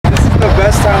the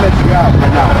best time that you have right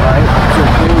now, right? So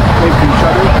play for each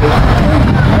other,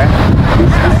 right? This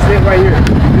is it right here.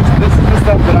 This is the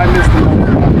stuff that I miss the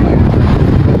most when I'm playing.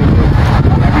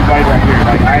 Everybody right here.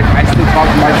 Like I still talk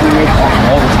to my teammates all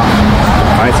the time.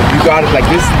 Alright, so you got it. Like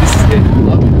this is it.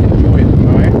 Enjoy it.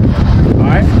 Alright?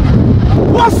 Alright?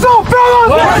 What's up,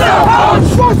 fellas? What's up, coach?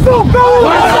 What's up, fellas? What's up, coach?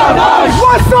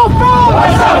 What's up, fellas?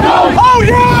 What's up, coach? Oh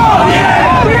yeah! Oh yeah!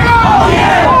 Oh yeah! Oh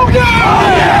yeah! Oh yeah! Oh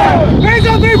yeah! Raise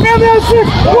up, three, family, and six.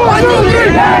 1, 2, 3,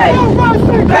 hey! 4, 5,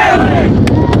 6, family!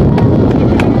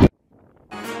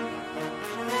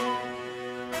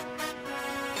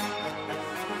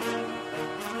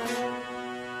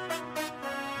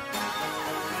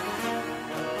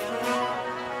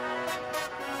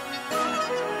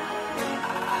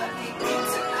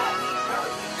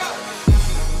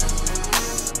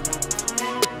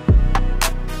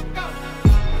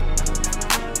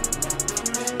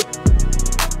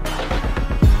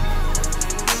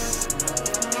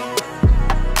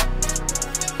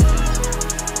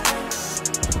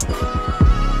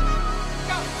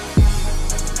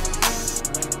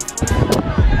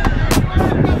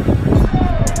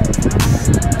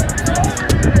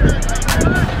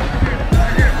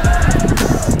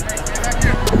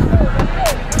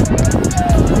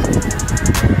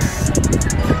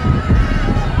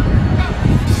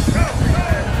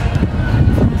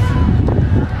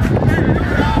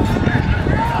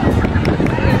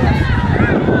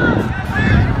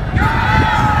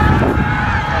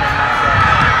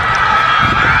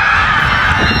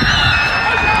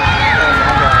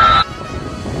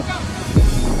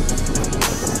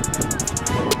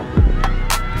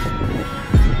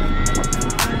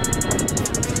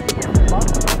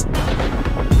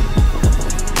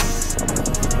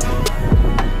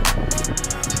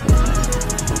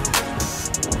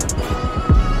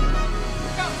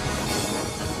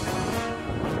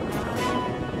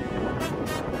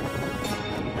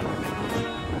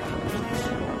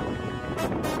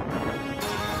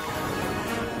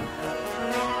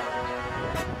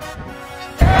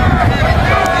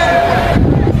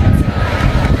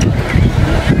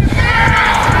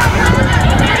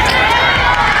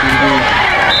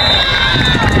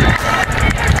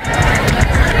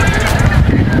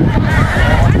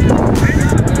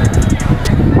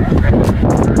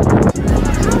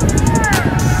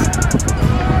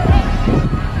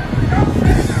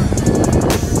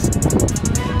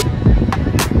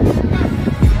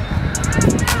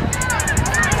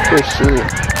 For sure.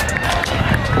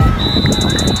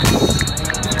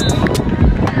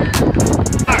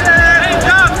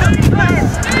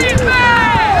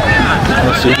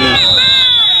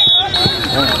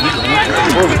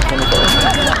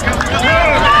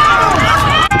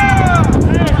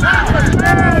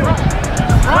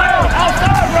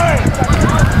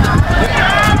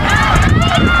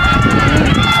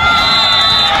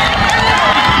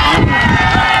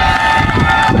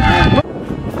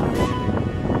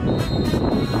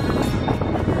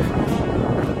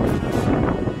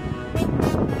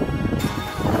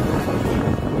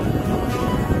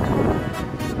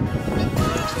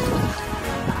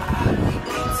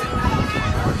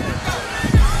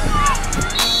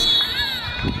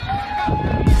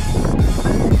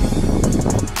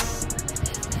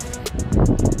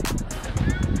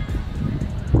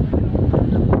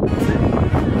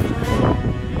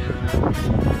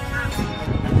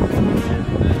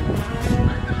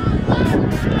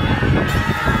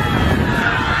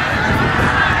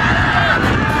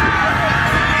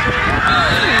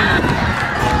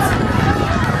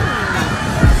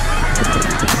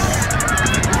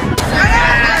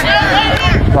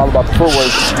 It's all about the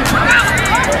footwork.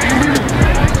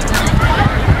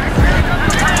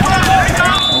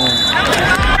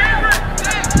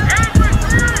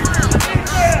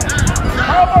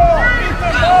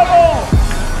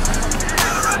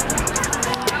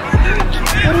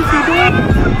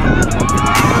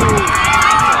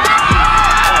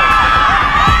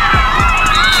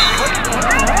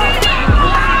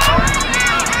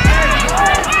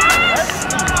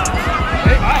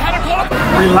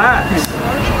 Relax,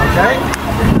 okay?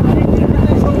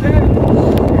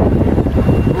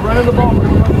 We're running the ball. The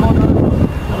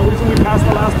reason we passed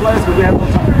the last play is because we had no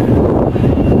time.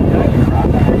 Okay?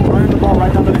 We're running the ball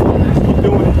right down the field. Let's keep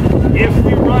doing it. If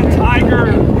we run Tiger,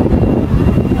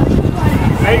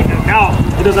 out,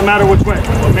 it doesn't matter which way.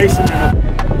 But Mason and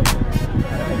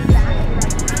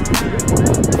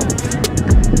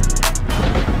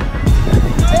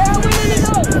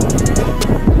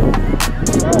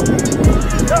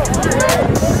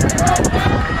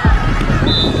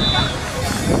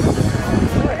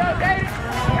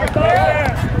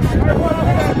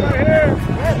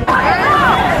Right here.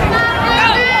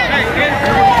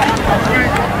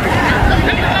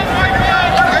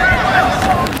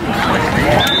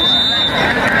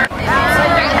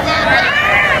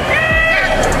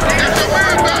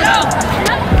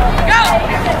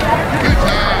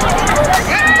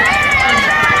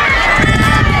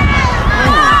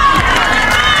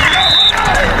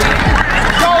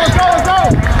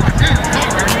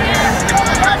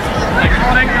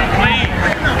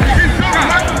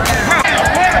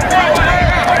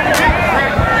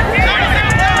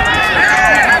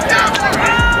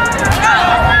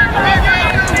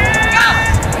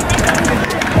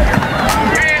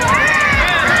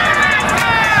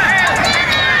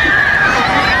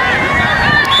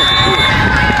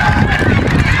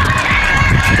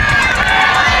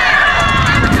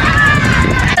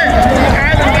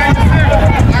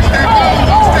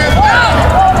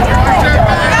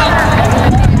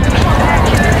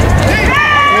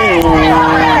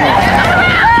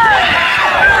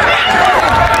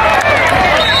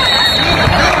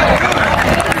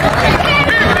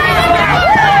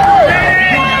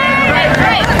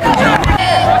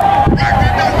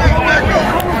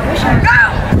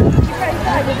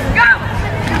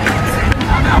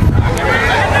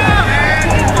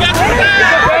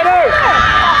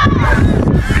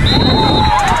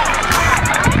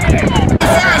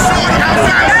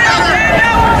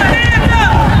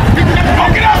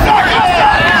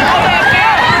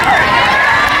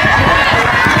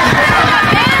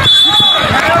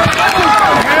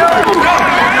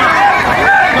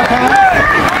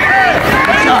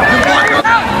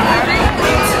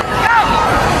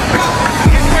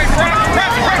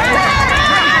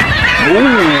 But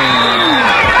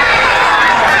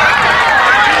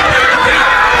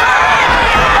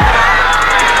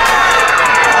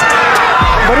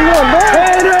he won that.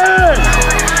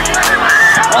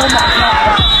 Oh my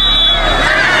God.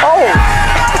 Oh.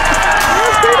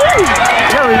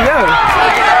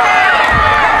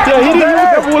 Yeah, he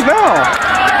never was down.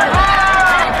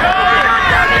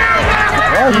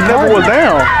 He never was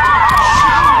down.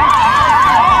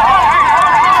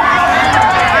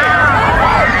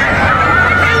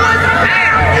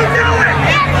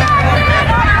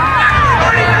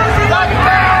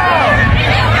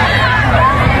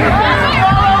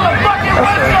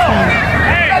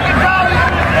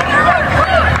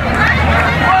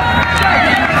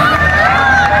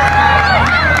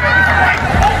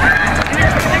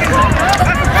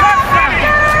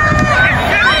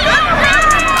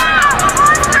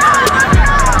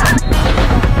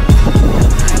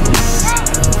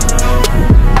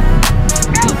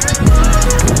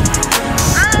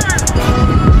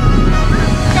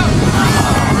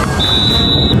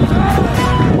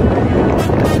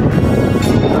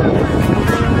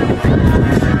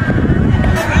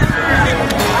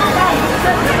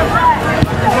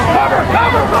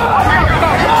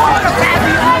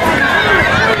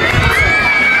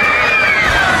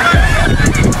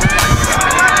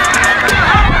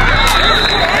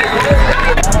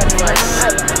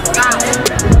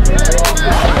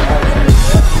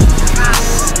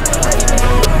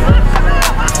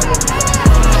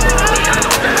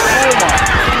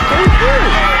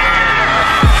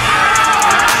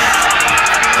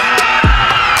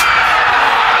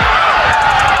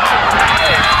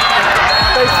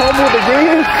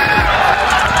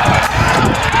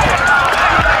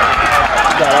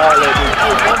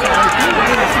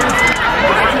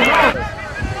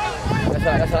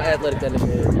 That's how athletic that nigga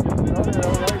is.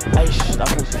 Hey,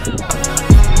 stop it.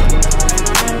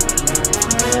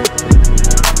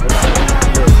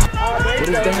 What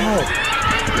is that?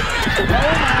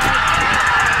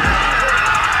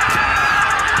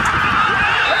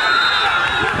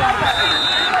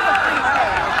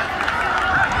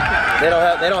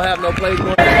 They don't have no plays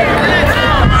going.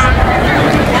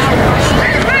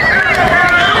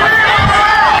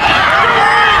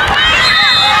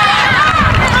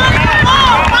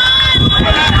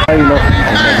 You know.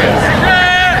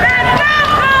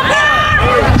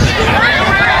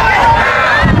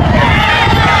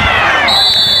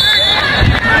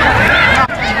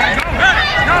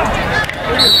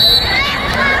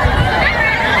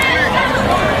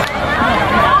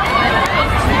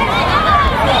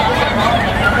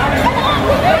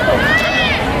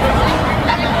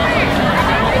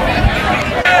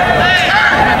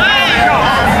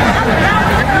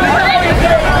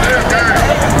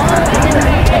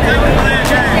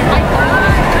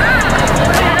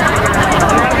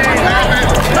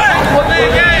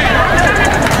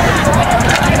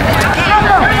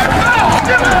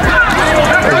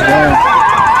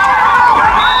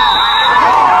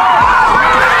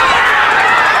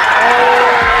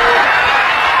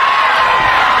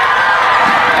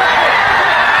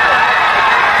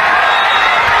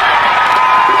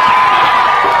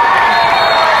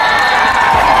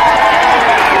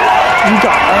 You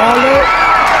got all that?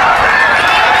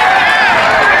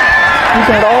 You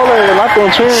got all that, and I'm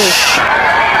gonna change.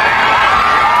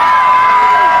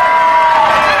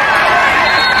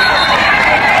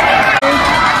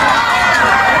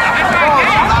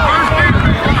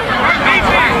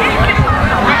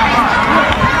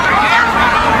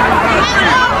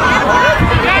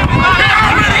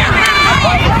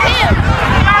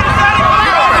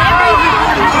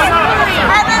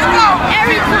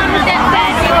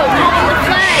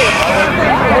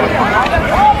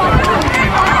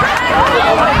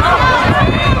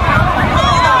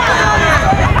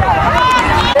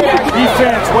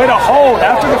 Way to hold.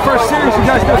 After the first series, you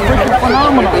guys did freaking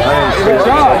phenomenal. Good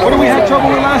job. What did we have trouble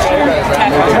with last year?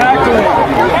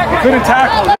 Tackling. Couldn't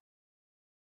tackle.